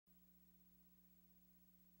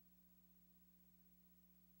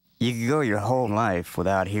You could go your whole life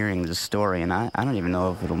without hearing the story, and I don't even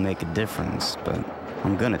know if it'll make a difference, but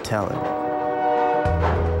I'm gonna tell it.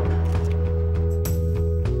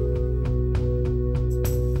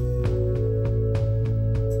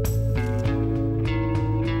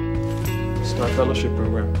 Star Fellowship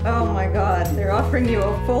program. Oh my God, they're offering you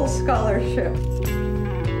a full scholarship.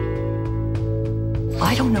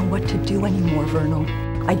 I don't know what to do anymore, Vernal.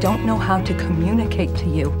 I don't know how to communicate to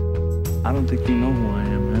you. I don't think you know who I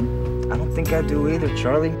am, man. I don't think I do either,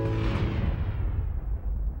 Charlie.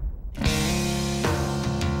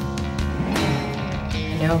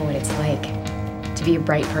 I know what it's like to be a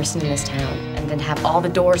bright person in this town and then have all the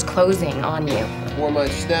doors closing on you. One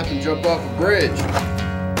might snap and jump off a bridge.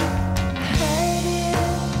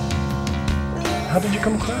 How did you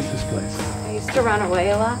come across this place? I used to run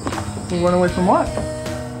away a lot. You run away from what?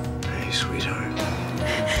 Hey, sweetheart.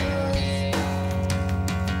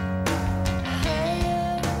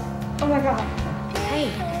 Oh my God. Hey,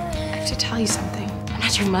 I have to tell you something. I'm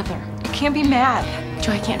not your mother. You can't be mad.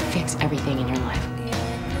 Joy, I can't fix everything in your life.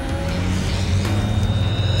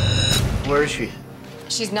 Where is she?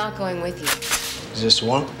 She's not going with you. Is this the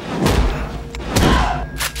one?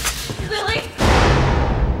 Lily!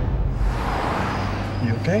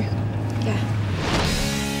 You okay? Yeah.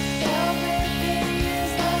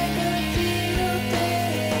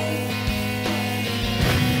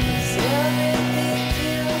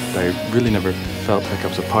 I really never felt like I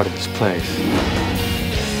was a part of this place.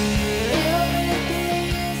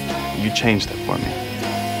 You changed that for me.